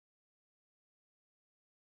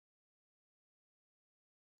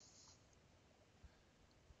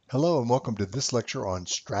Hello and welcome to this lecture on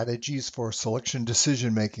strategies for selection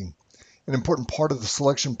decision making. An important part of the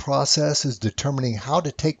selection process is determining how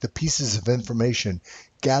to take the pieces of information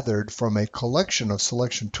gathered from a collection of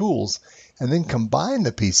selection tools and then combine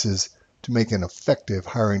the pieces to make an effective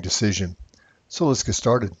hiring decision. So let's get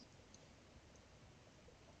started.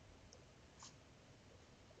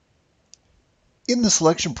 In the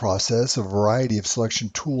selection process, a variety of selection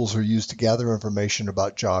tools are used to gather information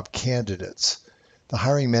about job candidates. The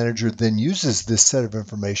hiring manager then uses this set of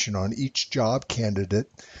information on each job candidate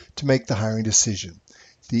to make the hiring decision.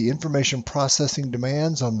 The information processing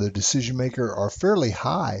demands on the decision maker are fairly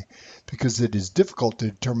high because it is difficult to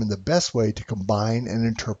determine the best way to combine and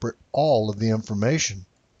interpret all of the information.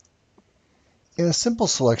 In a simple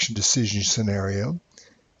selection decision scenario,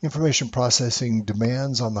 information processing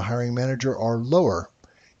demands on the hiring manager are lower.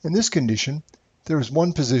 In this condition, there is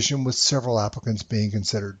one position with several applicants being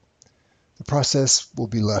considered. The process will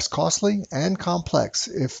be less costly and complex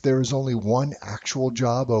if there is only one actual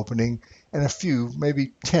job opening and a few,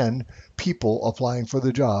 maybe 10, people applying for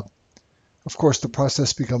the job. Of course, the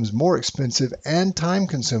process becomes more expensive and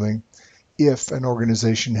time-consuming if an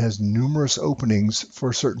organization has numerous openings for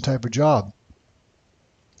a certain type of job.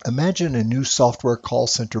 Imagine a new software call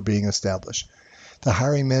center being established. The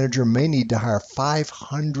hiring manager may need to hire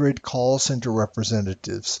 500 call center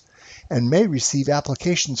representatives and may receive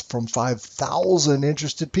applications from 5,000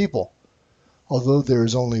 interested people. Although there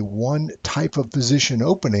is only one type of position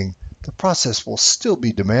opening, the process will still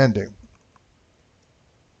be demanding.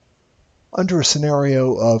 Under a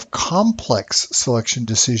scenario of complex selection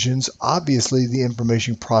decisions, obviously the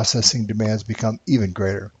information processing demands become even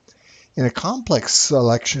greater. In a complex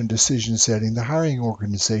selection decision setting, the hiring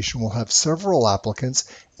organization will have several applicants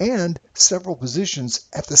and several positions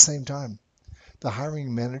at the same time. The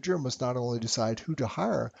hiring manager must not only decide who to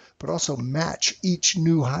hire, but also match each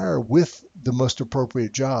new hire with the most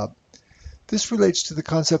appropriate job. This relates to the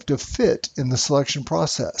concept of fit in the selection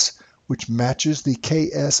process, which matches the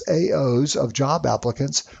KSAOs of job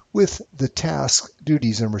applicants with the tasks,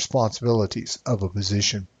 duties, and responsibilities of a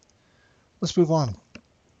position. Let's move on.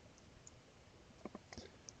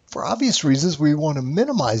 For obvious reasons, we want to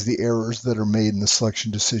minimize the errors that are made in the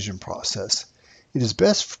selection decision process. It is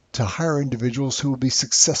best to hire individuals who will be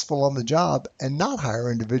successful on the job and not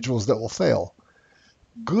hire individuals that will fail.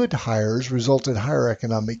 Good hires result in higher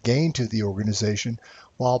economic gain to the organization,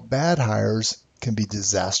 while bad hires can be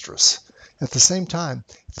disastrous. At the same time,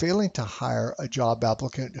 failing to hire a job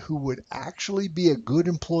applicant who would actually be a good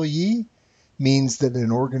employee means that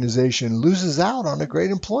an organization loses out on a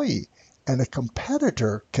great employee, and a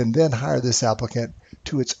competitor can then hire this applicant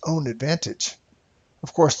to its own advantage.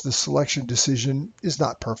 Of course, the selection decision is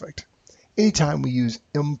not perfect. Anytime we use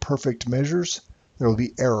imperfect measures, there will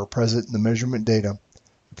be error present in the measurement data.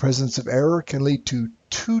 The presence of error can lead to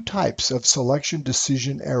two types of selection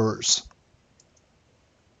decision errors.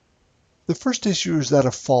 The first issue is that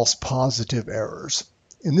of false positive errors.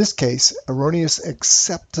 In this case, erroneous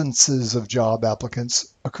acceptances of job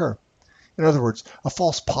applicants occur. In other words, a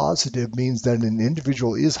false positive means that an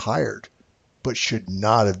individual is hired, but should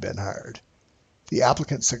not have been hired. The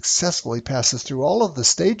applicant successfully passes through all of the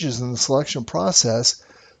stages in the selection process,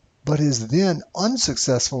 but is then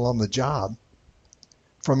unsuccessful on the job.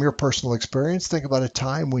 From your personal experience, think about a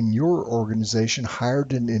time when your organization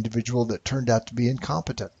hired an individual that turned out to be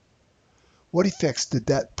incompetent. What effects did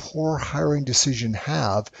that poor hiring decision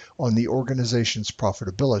have on the organization's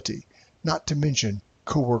profitability, not to mention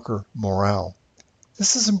coworker morale?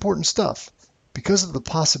 This is important stuff. Because of the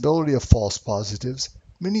possibility of false positives,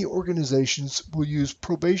 many organizations will use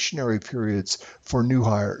probationary periods for new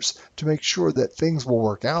hires to make sure that things will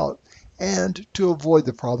work out and to avoid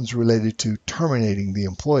the problems related to terminating the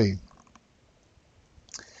employee.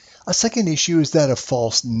 A second issue is that of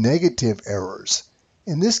false negative errors.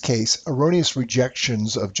 In this case, erroneous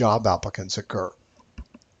rejections of job applicants occur.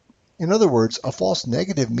 In other words, a false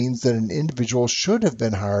negative means that an individual should have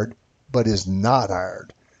been hired but is not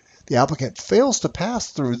hired. The applicant fails to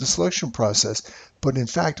pass through the selection process, but in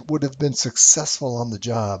fact would have been successful on the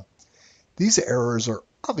job. These errors are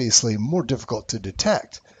obviously more difficult to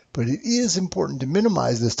detect, but it is important to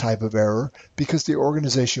minimize this type of error because the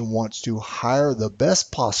organization wants to hire the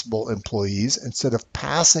best possible employees instead of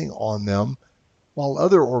passing on them, while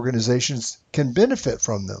other organizations can benefit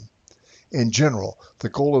from them. In general, the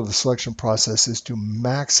goal of the selection process is to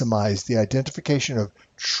maximize the identification of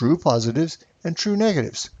true positives and true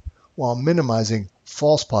negatives, while minimizing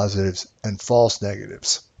false positives and false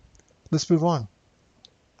negatives. Let's move on.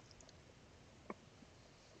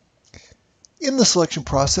 In the selection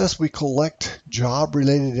process, we collect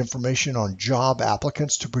job-related information on job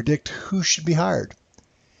applicants to predict who should be hired.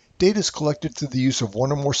 Data is collected through the use of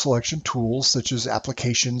one or more selection tools, such as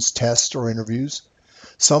applications, tests, or interviews.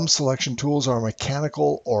 Some selection tools are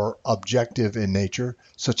mechanical or objective in nature,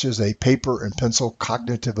 such as a paper and pencil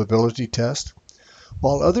cognitive ability test,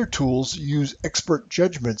 while other tools use expert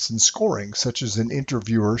judgments in scoring, such as an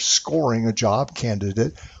interviewer scoring a job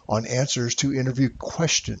candidate on answers to interview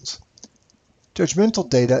questions. Judgmental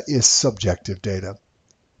data is subjective data,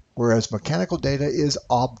 whereas mechanical data is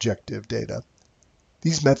objective data.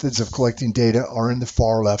 These methods of collecting data are in the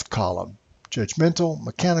far left column: judgmental,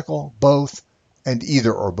 mechanical, both, and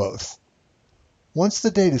either or both. Once the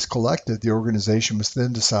data is collected, the organization must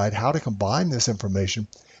then decide how to combine this information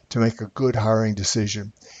to make a good hiring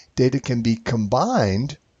decision. Data can be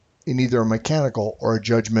combined in either a mechanical or a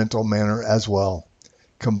judgmental manner as well.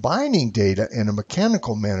 Combining data in a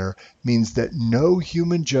mechanical manner means that no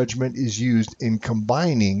human judgment is used in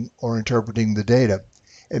combining or interpreting the data.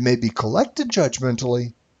 It may be collected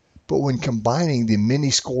judgmentally, but when combining the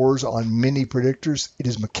many scores on many predictors, it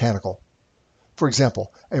is mechanical. For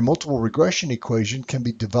example, a multiple regression equation can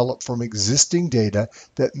be developed from existing data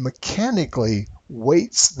that mechanically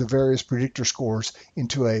weights the various predictor scores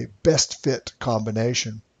into a best fit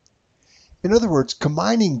combination. In other words,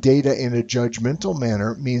 combining data in a judgmental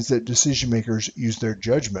manner means that decision makers use their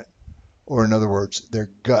judgment, or in other words, their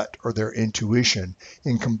gut or their intuition,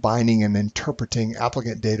 in combining and interpreting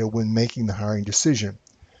applicant data when making the hiring decision.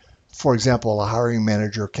 For example, a hiring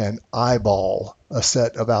manager can eyeball a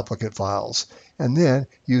set of applicant files and then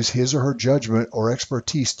use his or her judgment or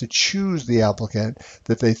expertise to choose the applicant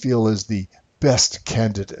that they feel is the best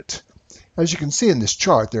candidate. As you can see in this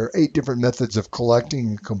chart, there are 8 different methods of collecting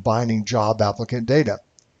and combining job applicant data.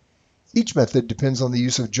 Each method depends on the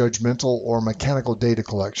use of judgmental or mechanical data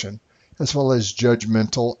collection, as well as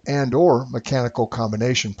judgmental and/or mechanical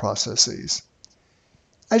combination processes.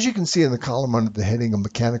 As you can see in the column under the heading of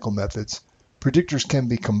mechanical methods, predictors can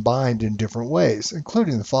be combined in different ways,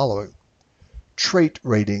 including the following. Trait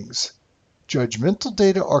ratings. Judgmental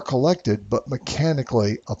data are collected but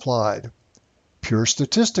mechanically applied. Pure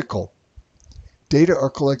statistical. Data are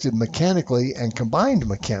collected mechanically and combined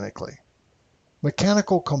mechanically.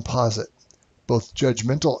 Mechanical composite. Both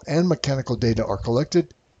judgmental and mechanical data are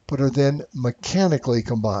collected but are then mechanically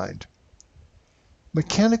combined.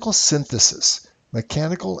 Mechanical synthesis.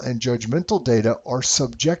 Mechanical and judgmental data are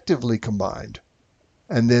subjectively combined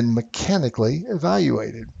and then mechanically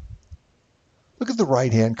evaluated. Look at the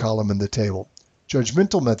right-hand column in the table.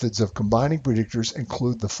 Judgmental methods of combining predictors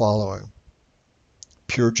include the following.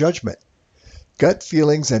 Pure judgment. Gut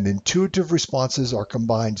feelings and intuitive responses are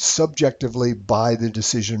combined subjectively by the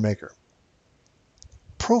decision maker.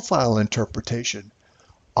 Profile interpretation.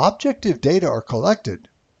 Objective data are collected,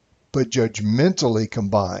 but judgmentally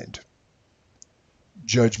combined.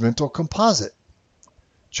 Judgmental composite.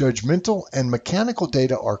 Judgmental and mechanical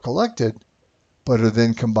data are collected, but are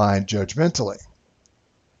then combined judgmentally.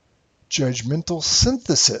 Judgmental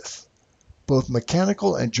synthesis. Both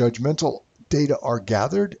mechanical and judgmental data are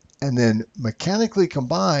gathered and then mechanically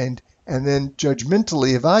combined and then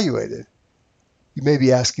judgmentally evaluated. You may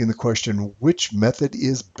be asking the question, which method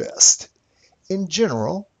is best? In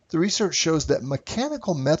general, the research shows that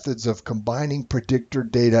mechanical methods of combining predictor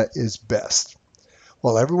data is best.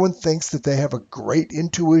 While everyone thinks that they have a great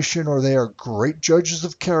intuition or they are great judges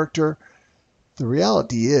of character, the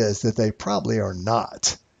reality is that they probably are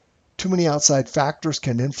not. Too many outside factors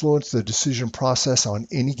can influence the decision process on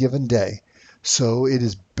any given day, so it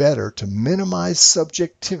is better to minimize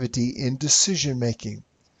subjectivity in decision making.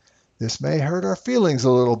 This may hurt our feelings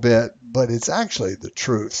a little bit, but it's actually the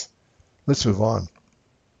truth. Let's move on.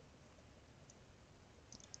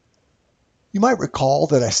 You might recall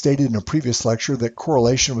that I stated in a previous lecture that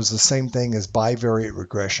correlation was the same thing as bivariate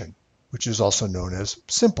regression, which is also known as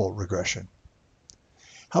simple regression.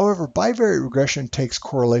 However, bivariate regression takes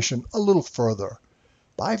correlation a little further.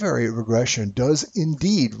 Bivariate regression does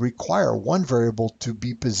indeed require one variable to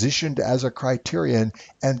be positioned as a criterion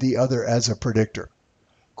and the other as a predictor.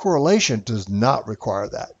 Correlation does not require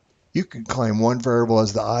that. You can claim one variable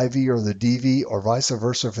as the IV or the DV or vice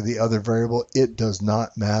versa for the other variable. It does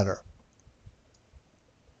not matter.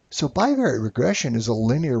 So bivariate regression is a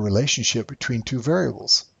linear relationship between two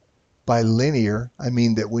variables. By linear, I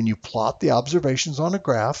mean that when you plot the observations on a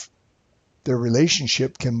graph, their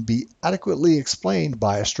relationship can be adequately explained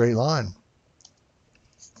by a straight line.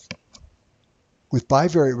 With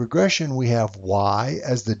bivariate regression, we have y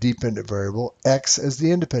as the dependent variable, x as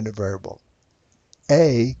the independent variable.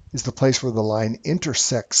 A is the place where the line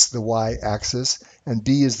intersects the y-axis, and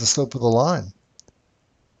B is the slope of the line.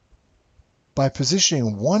 By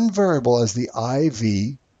positioning one variable as the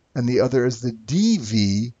IV and the other as the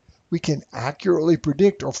DV, we can accurately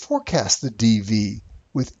predict or forecast the DV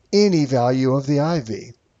with any value of the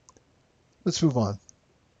IV. Let's move on.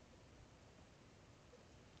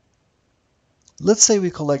 Let's say we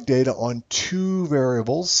collect data on two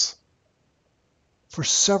variables for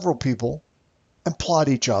several people and plot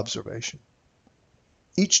each observation.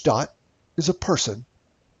 Each dot is a person,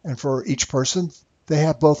 and for each person, they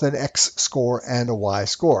have both an X score and a Y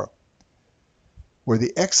score, where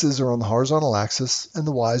the X's are on the horizontal axis and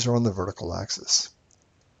the Y's are on the vertical axis.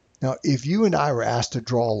 Now, if you and I were asked to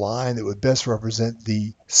draw a line that would best represent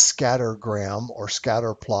the scattergram or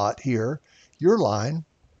scatter plot here, your line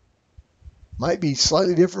might be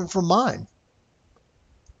slightly different from mine.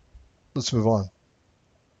 Let's move on.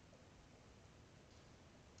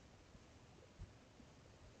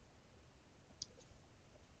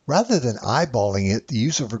 Rather than eyeballing it, the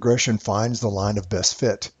use of regression finds the line of best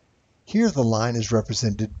fit. Here the line is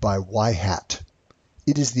represented by y hat.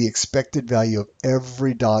 It is the expected value of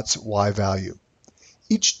every dot's y value.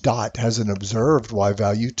 Each dot has an observed y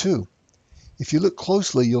value too. If you look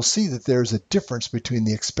closely, you'll see that there's a difference between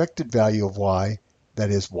the expected value of y, that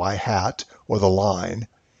is y hat, or the line,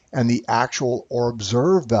 and the actual or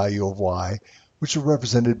observed value of y, which are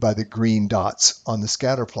represented by the green dots on the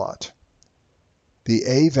scatter plot. The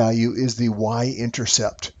A value is the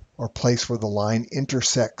y-intercept, or place where the line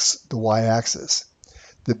intersects the y-axis.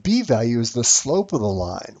 The B value is the slope of the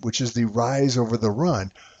line, which is the rise over the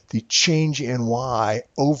run, the change in y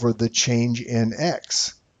over the change in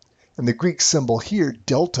x. And the Greek symbol here,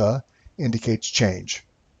 delta, indicates change.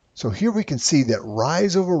 So here we can see that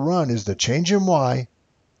rise over run is the change in y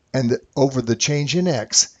and over the change in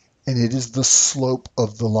x, and it is the slope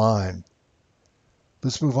of the line.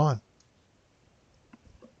 Let's move on.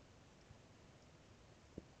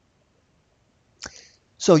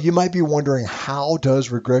 So you might be wondering, how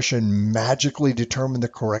does regression magically determine the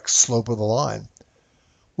correct slope of the line?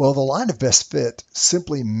 Well, the line of best fit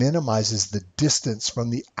simply minimizes the distance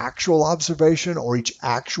from the actual observation or each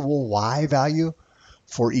actual y value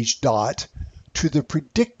for each dot to the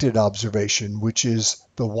predicted observation, which is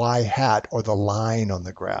the y hat or the line on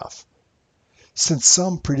the graph. Since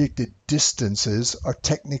some predicted distances are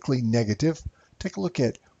technically negative, take a look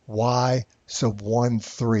at y sub 1,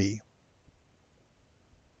 3.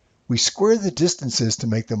 We square the distances to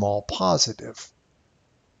make them all positive.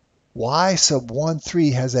 Y sub 1,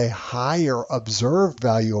 3 has a higher observed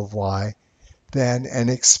value of y than an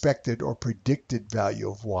expected or predicted value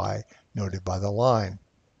of y noted by the line.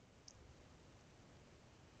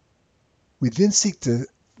 We then seek the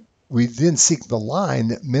line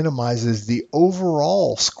that minimizes the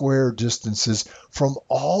overall square distances from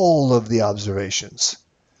all of the observations.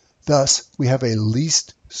 Thus, we have a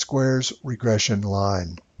least squares regression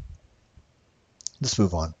line. Let's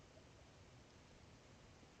move on.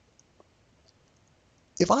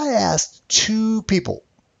 If I asked two people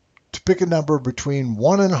to pick a number between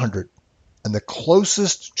 1 and 100, and the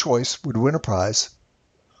closest choice would win a prize,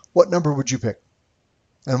 what number would you pick,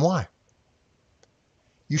 and why?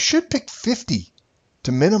 You should pick 50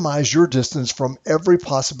 to minimize your distance from every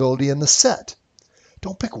possibility in the set.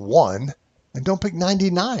 Don't pick 1, and don't pick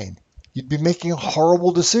 99. You'd be making a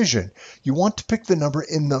horrible decision. You want to pick the number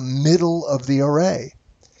in the middle of the array.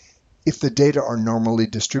 If the data are normally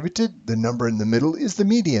distributed, the number in the middle is the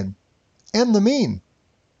median and the mean.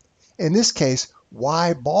 In this case,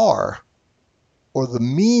 y bar, or the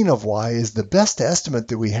mean of y, is the best estimate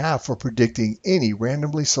that we have for predicting any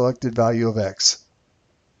randomly selected value of x.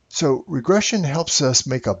 So regression helps us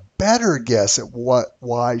make a better guess at what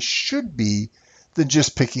y should be than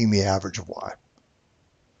just picking the average of y.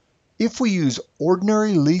 If we use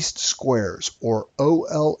ordinary least squares, or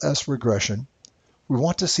OLS regression, we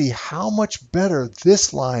want to see how much better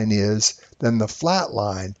this line is than the flat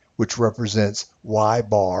line, which represents y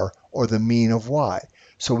bar, or the mean of y.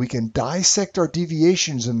 So we can dissect our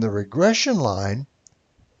deviations in the regression line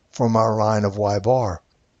from our line of y bar.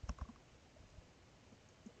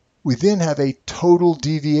 We then have a total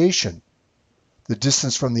deviation, the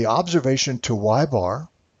distance from the observation to y bar,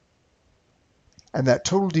 and that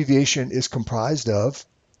total deviation is comprised of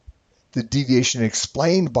the deviation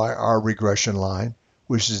explained by our regression line,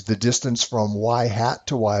 which is the distance from y hat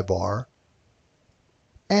to y bar,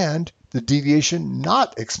 and the deviation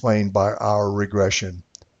not explained by our regression,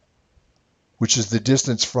 which is the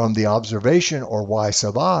distance from the observation, or y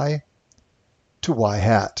sub I, to y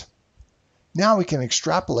hat. Now we can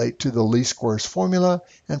extrapolate to the least squares formula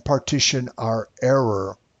and partition our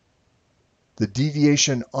error. The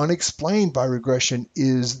deviation unexplained by regression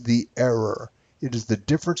is the error. It is the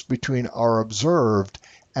difference between our observed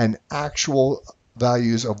and actual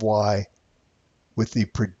values of y with the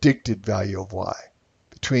predicted value of y.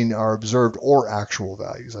 Between our observed or actual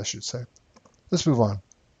values, I should say. Let's move on.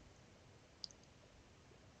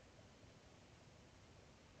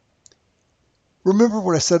 Remember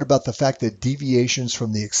what I said about the fact that deviations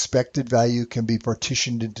from the expected value can be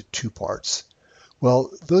partitioned into two parts.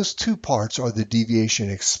 Well, those two parts are the deviation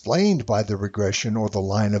explained by the regression or the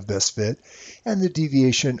line of best fit, and the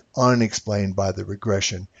deviation unexplained by the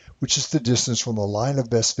regression, which is the distance from the line of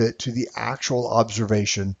best fit to the actual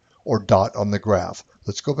observation or dot on the graph.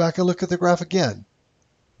 Let's go back and look at the graph again.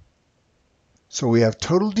 So we have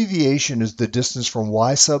total deviation is the distance from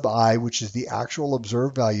y sub I, which is the actual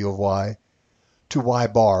observed value of y, to y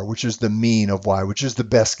bar, which is the mean of y, which is the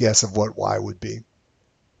best guess of what y would be.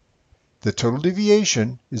 The total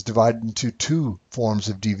deviation is divided into two forms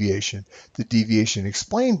of deviation: the deviation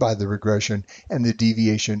explained by the regression and the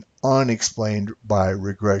deviation unexplained by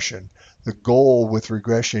regression. The goal with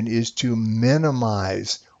regression is to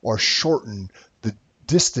minimize or shorten the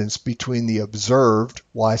distance between the observed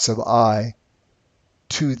y sub I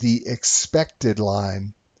to the expected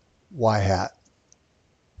line y hat.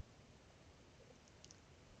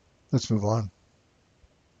 Let's move on.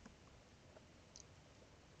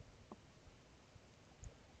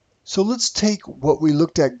 So let's take what we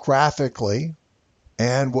looked at graphically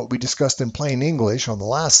and what we discussed in plain English on the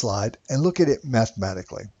last slide and look at it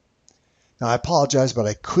mathematically. Now I apologize, but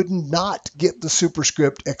I could not get the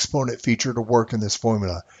superscript exponent feature to work in this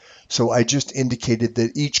formula. So I just indicated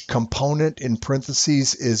that each component in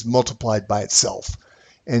parentheses is multiplied by itself,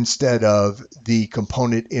 instead of the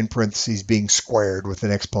component in parentheses being squared with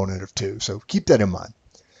an exponent of 2. So keep that in mind.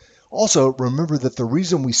 Also, remember that the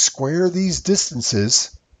reason we square these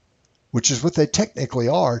distances, which is what they technically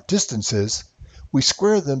are, distances, we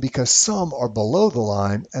square them because some are below the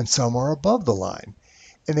line and some are above the line.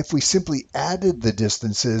 And if we simply added the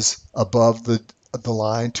distances above the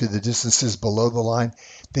line to the distances below the line,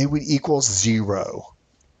 they would equal 0.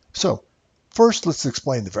 So first, let's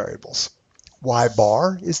explain the variables. Y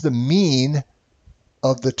bar is the mean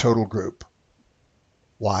of the total group.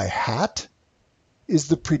 Y hat is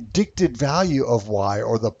the predicted value of y,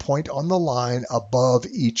 or the point on the line above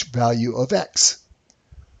each value of x.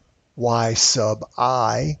 Y sub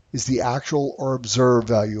I is the actual or observed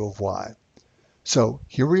value of y. So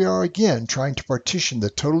here we are again trying to partition the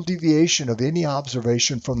total deviation of any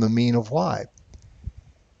observation from the mean of y.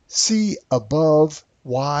 See above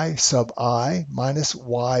y sub I minus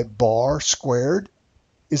y bar squared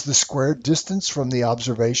is the squared distance from the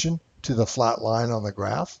observation to the flat line on the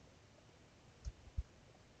graph.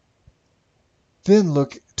 Then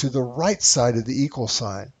look to the right side of the equal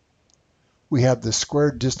sign. We have the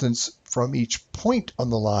squared distance from each point on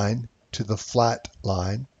the line to the flat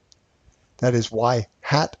line. That is y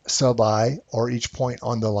hat sub I, or each point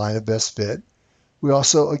on the line of best fit. We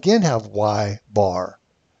also again have y bar.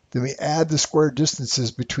 Then we add the square distances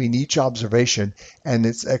between each observation and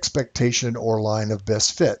its expectation or line of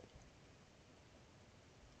best fit.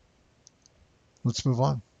 Let's move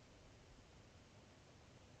on.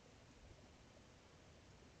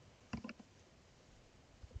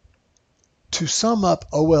 To sum up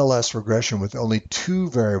OLS regression with only two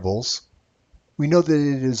variables, we know that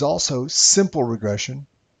it is also simple regression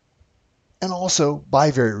and also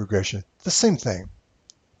bivariate regression, the same thing.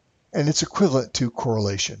 And it's equivalent to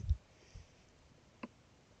correlation.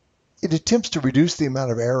 It attempts to reduce the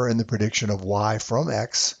amount of error in the prediction of y from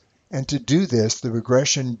x, and to do this, the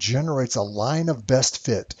regression generates a line of best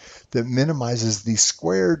fit that minimizes the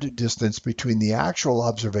squared distance between the actual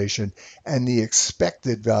observation and the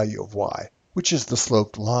expected value of y, which is the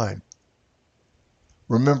sloped line.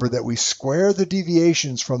 Remember that we square the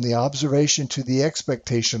deviations from the observation to the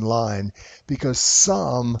expectation line because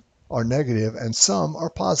some are negative and some are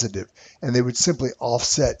positive, and they would simply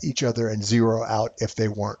offset each other and zero out if they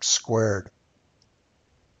weren't squared.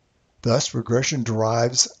 Thus, regression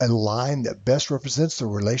derives a line that best represents the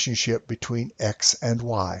relationship between x and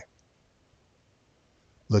y.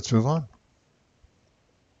 Let's move on.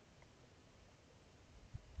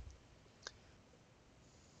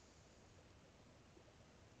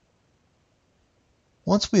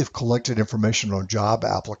 Once we have collected information on job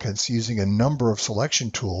applicants using a number of selection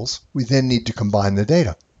tools, we then need to combine the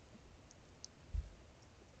data.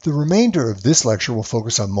 The remainder of this lecture will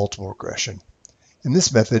focus on multiple regression. In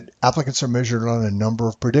this method, applicants are measured on a number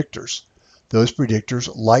of predictors. Those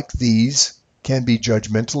predictors, like these, can be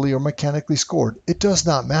judgmentally or mechanically scored. It does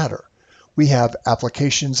not matter. We have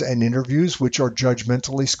applications and interviews which are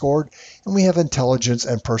judgmentally scored, and we have intelligence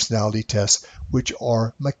and personality tests which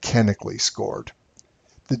are mechanically scored.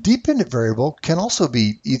 The dependent variable can also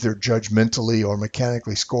be either judgmentally or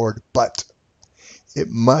mechanically scored, but it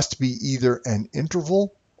must be either an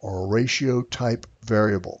interval or a ratio type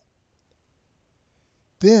variable.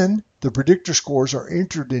 Then the predictor scores are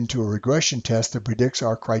entered into a regression test that predicts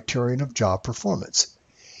our criterion of job performance.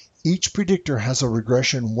 Each predictor has a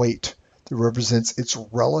regression weight that represents its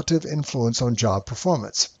relative influence on job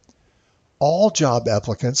performance. All job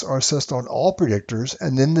applicants are assessed on all predictors,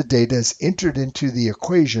 and then the data is entered into the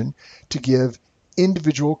equation to give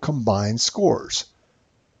individual combined scores.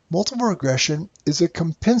 Multiple regression is a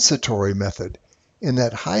compensatory method in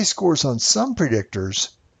that high scores on some predictors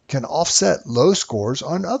can offset low scores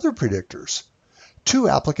on other predictors. Two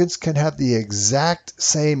applicants can have the exact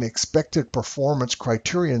same expected performance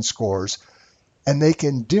criterion scores, and they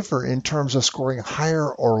can differ in terms of scoring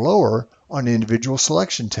higher or lower on individual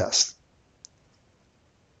selection tests.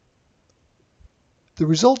 The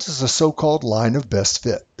result is a so-called line of best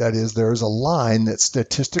fit. That is, there is a line that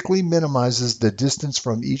statistically minimizes the distance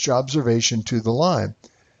from each observation to the line.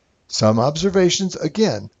 Some observations,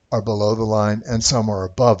 again, are below the line and some are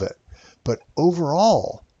above it. But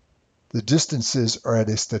overall, the distances are at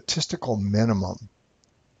a statistical minimum.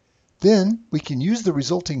 Then we can use the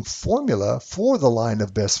resulting formula for the line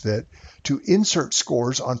of best fit to insert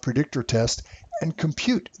scores on predictor tests and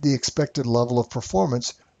compute the expected level of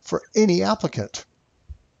performance for any applicant.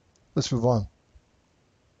 Let's move on.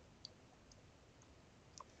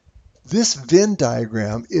 This Venn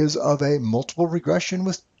diagram is of a multiple regression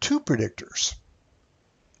with two predictors.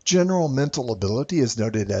 General mental ability is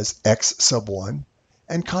noted as X sub 1,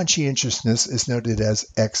 and conscientiousness is noted as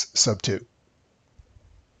X sub 2.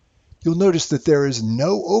 You'll notice that there is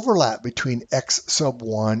no overlap between X sub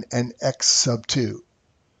 1 and X sub 2,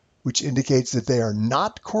 which indicates that they are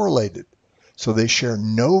not correlated, so they share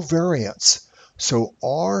no variance. So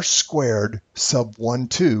R squared sub 1,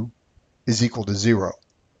 2 is equal to 0.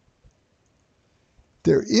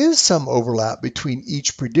 There is some overlap between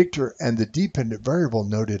each predictor and the dependent variable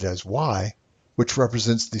noted as Y, which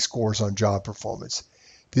represents the scores on job performance.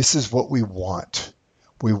 This is what we want.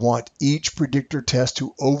 We want each predictor test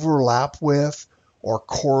to overlap with, or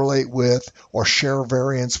correlate with, or share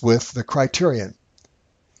variance with the criterion.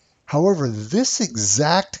 However, this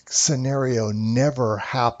exact scenario never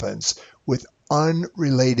happens with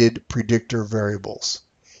unrelated predictor variables.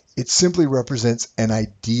 It simply represents an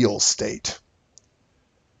ideal state.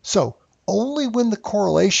 So, only when the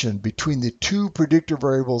correlation between the two predictor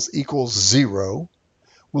variables equals 0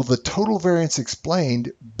 will the total variance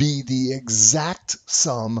explained be the exact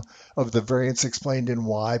sum of the variance explained in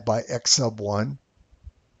Y by X sub 1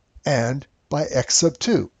 and by X sub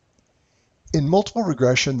 2. In multiple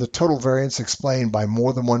regression, the total variance explained by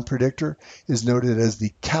more than one predictor is noted as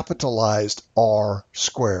the capitalized R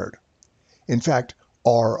squared. In fact,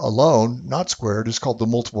 R alone, not squared, is called the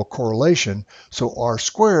multiple correlation, so R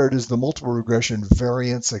squared is the multiple regression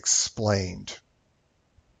variance explained.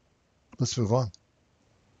 Let's move on.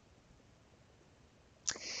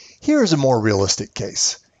 Here is a more realistic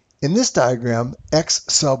case. In this diagram, X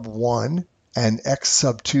sub 1 and X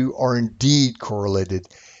sub 2 are indeed correlated,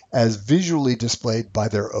 as visually displayed by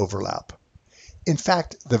their overlap. In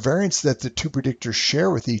fact, the variance that the two predictors share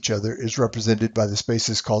with each other is represented by the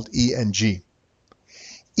spaces called E and G.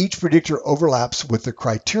 Each predictor overlaps with the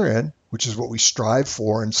criterion, which is what we strive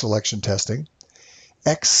for in selection testing.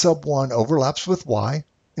 X sub 1 overlaps with Y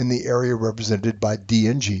in the area represented by D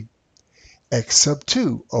and G. X sub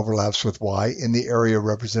 2 overlaps with Y in the area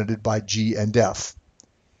represented by G and F.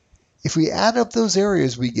 If we add up those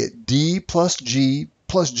areas, we get D plus G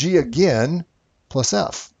again plus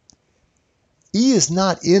F. E is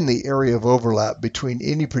not in the area of overlap between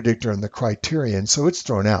any predictor and the criterion, so it's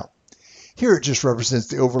thrown out. Here it just represents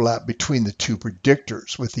the overlap between the two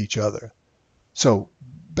predictors with each other. So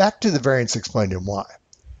back to the variance explained in Y.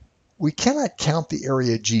 We cannot count the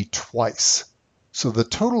area G twice, so the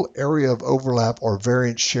total area of overlap or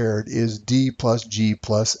variance shared is D plus G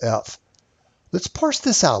plus F. Let's parse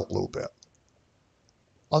this out a little bit.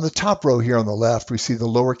 On the top row here on the left, we see the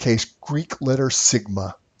lowercase Greek letter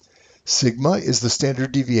sigma. Sigma is the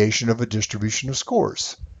standard deviation of a distribution of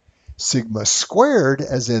scores. Sigma squared,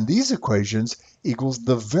 as in these equations, equals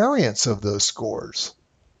the variance of those scores.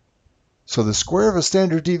 So the square of a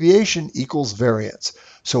standard deviation equals variance.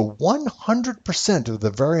 So 100% of the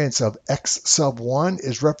variance of X sub 1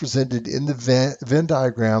 is represented in the Venn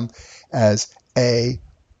diagram as A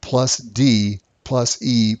plus D plus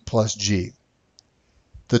E plus G.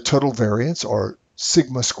 The total variance, or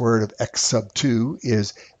sigma squared of x sub 2,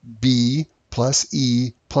 is b plus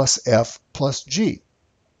e plus f plus g.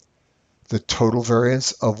 The total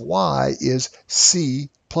variance of y is c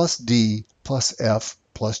plus d plus f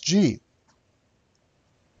plus g.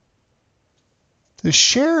 The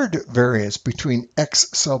shared variance between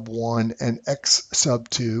x sub 1 and x sub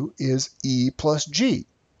 2 is e plus g.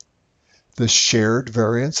 The shared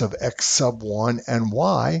variance of x sub 1 and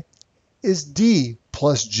y is d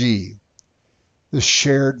plus g. The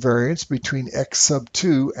shared variance between x sub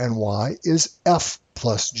 2 and y is f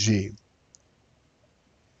plus g.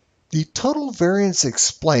 The total variance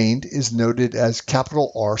explained is noted as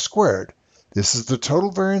capital R squared. This is the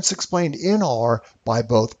total variance explained in R by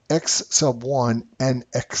both x sub 1 and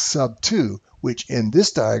x sub 2, which in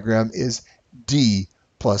this diagram is d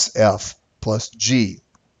plus f plus g.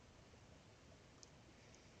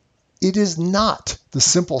 It is not the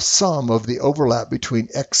simple sum of the overlap between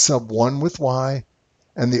x sub 1 with y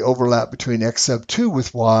and the overlap between x sub 2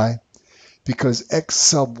 with y, because x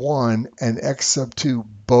sub 1 and x sub 2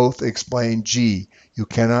 both explain g. You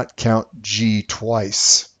cannot count g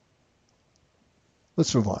twice.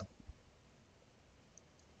 Let's move on.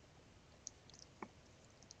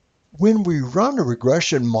 When we run a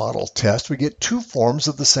regression model test, we get two forms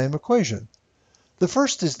of the same equation. The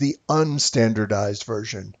first is the unstandardized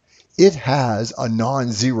version. It has a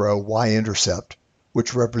non-zero y-intercept,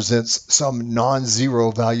 which represents some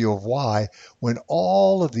non-zero value of y when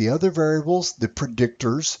all of the other variables, the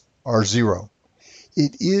predictors, are zero.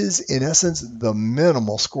 It is, in essence, the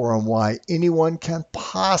minimal score on y anyone can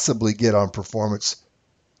possibly get on performance.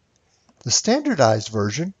 The standardized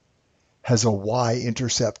version has a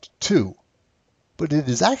y-intercept too, but it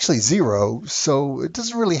is actually zero, so it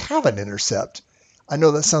doesn't really have an intercept. I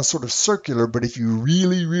know that sounds sort of circular, but if you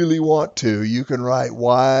really, really want to, you can write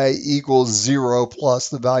y equals 0 plus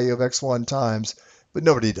the value of x1 times, but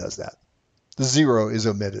nobody does that. The 0 is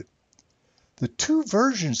omitted. The two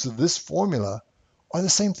versions of this formula are the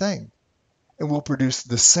same thing and will produce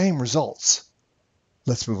the same results.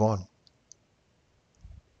 Let's move on.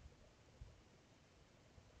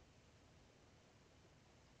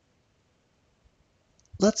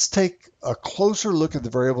 Let's take a closer look at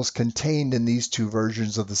the variables contained in these two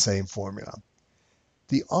versions of the same formula.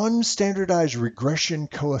 The unstandardized regression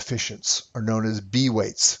coefficients are known as B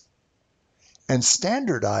weights, and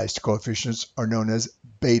standardized coefficients are known as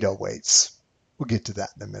beta weights. We'll get to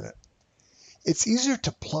that in a minute. It's easier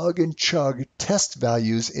to plug and chug test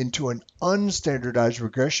values into an unstandardized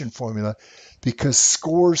regression formula because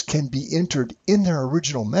scores can be entered in their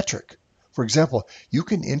original metric. For example, you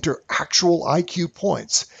can enter actual IQ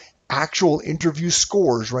points, actual interview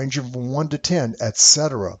scores ranging from 1 to 10,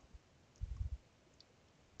 etc.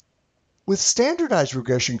 With standardized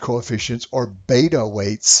regression coefficients, or beta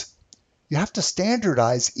weights, you have to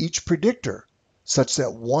standardize each predictor such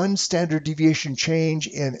that one standard deviation change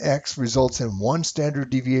in X results in one standard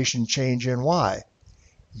deviation change in Y.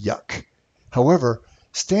 Yuck. However,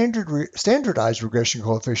 standardized regression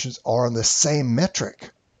coefficients are on the same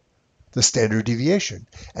metric, the standard deviation,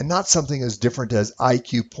 and not something as different as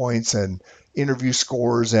IQ points and interview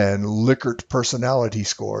scores and Likert personality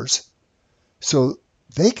scores. So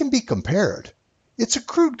they can be compared. It's a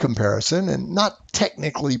crude comparison and not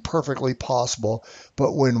technically perfectly possible,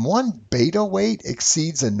 but when one beta weight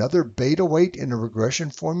exceeds another beta weight in a regression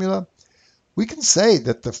formula, we can say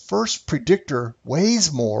that the first predictor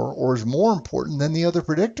weighs more or is more important than the other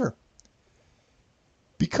predictor.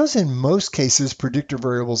 Because in most cases predictor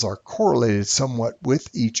variables are correlated somewhat with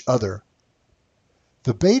each other,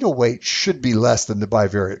 the beta weight should be less than the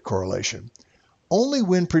bivariate correlation. Only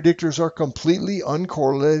when predictors are completely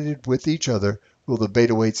uncorrelated with each other will the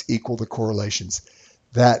beta weights equal the correlations.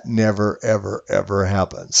 That never, ever, ever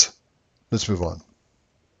happens. Let's move on.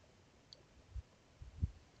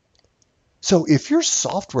 So if your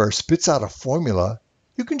software spits out a formula,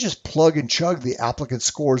 you can just plug and chug the applicant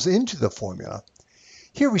scores into the formula.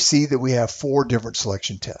 Here we see that we have 4 different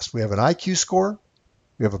selection tests. We have an IQ score,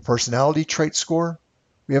 we have a personality trait score,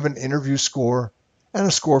 we have an interview score, and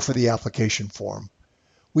a score for the application form.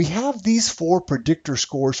 We have these 4 predictor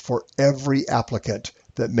scores for every applicant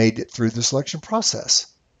that made it through the selection process.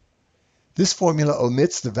 This formula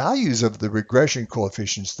omits the values of the regression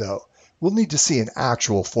coefficients, though. We'll need to see an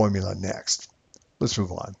actual formula next. Let's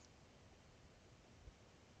move on.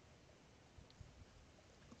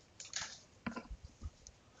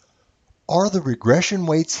 Are the regression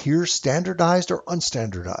weights here standardized or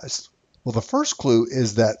unstandardized? Well, the first clue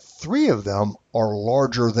is that 3 of them are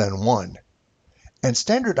larger than 1. And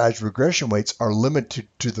standardized regression weights are limited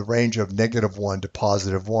to the range of -1 to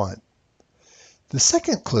 +1. The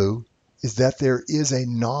second clue is that there is a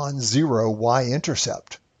non-zero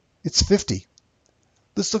y-intercept. It's 50.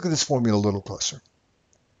 Let's look at this formula a little closer.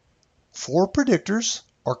 4 predictors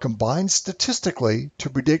are combined statistically to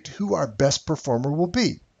predict who our best performer will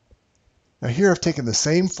be. Now here I've taken the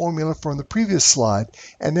same formula from the previous slide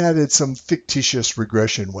and added some fictitious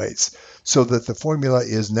regression weights so that the formula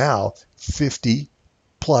is now 50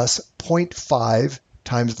 plus 0.5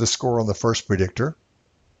 times the score on the first predictor,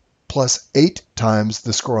 plus 8 times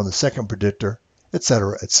the score on the second predictor,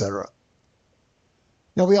 etc., etc.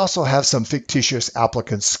 Now we also have some fictitious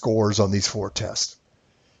applicant scores on these 4 tests.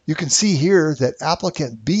 You can see here that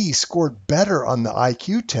applicant B scored better on the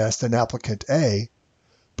IQ test than applicant A,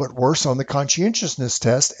 but worse on the conscientiousness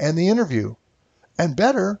test and the interview, and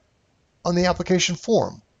better on the application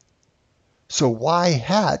form. So Y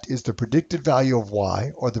hat is the predicted value of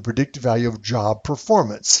Y, or the predicted value of job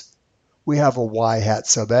performance. We have a Y hat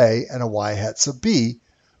sub A and a Y hat sub B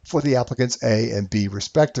for the applicants A and B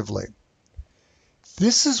respectively.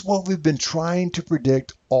 This is what we've been trying to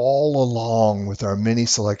predict all along with our mini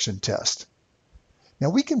selection test. Now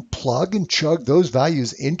we can plug and chug those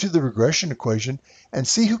values into the regression equation and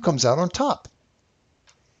see who comes out on top.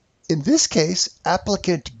 In this case,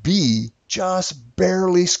 applicant B just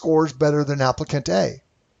barely scores better than applicant A.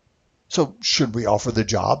 So should we offer the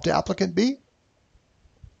job to applicant B?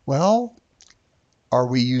 Well, are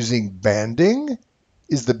we using banding?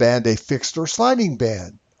 Is the band a fixed or sliding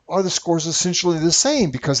band? Are the scores essentially the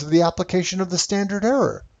same because of the application of the standard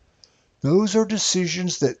error? Those are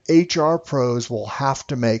decisions that HR pros will have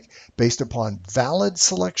to make based upon valid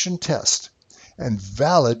selection tests and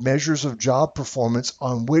valid measures of job performance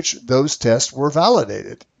on which those tests were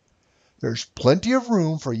validated. There's plenty of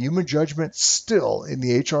room for human judgment still in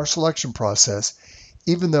the HR selection process,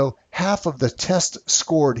 even though half of the tests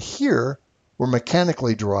scored here were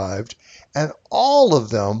mechanically derived and all of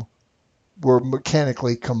them were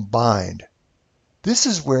mechanically combined. This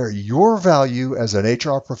is where your value as an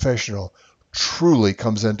HR professional truly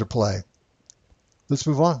comes into play. Let's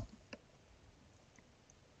move on.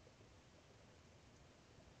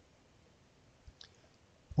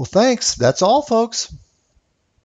 Well, thanks. That's all, folks.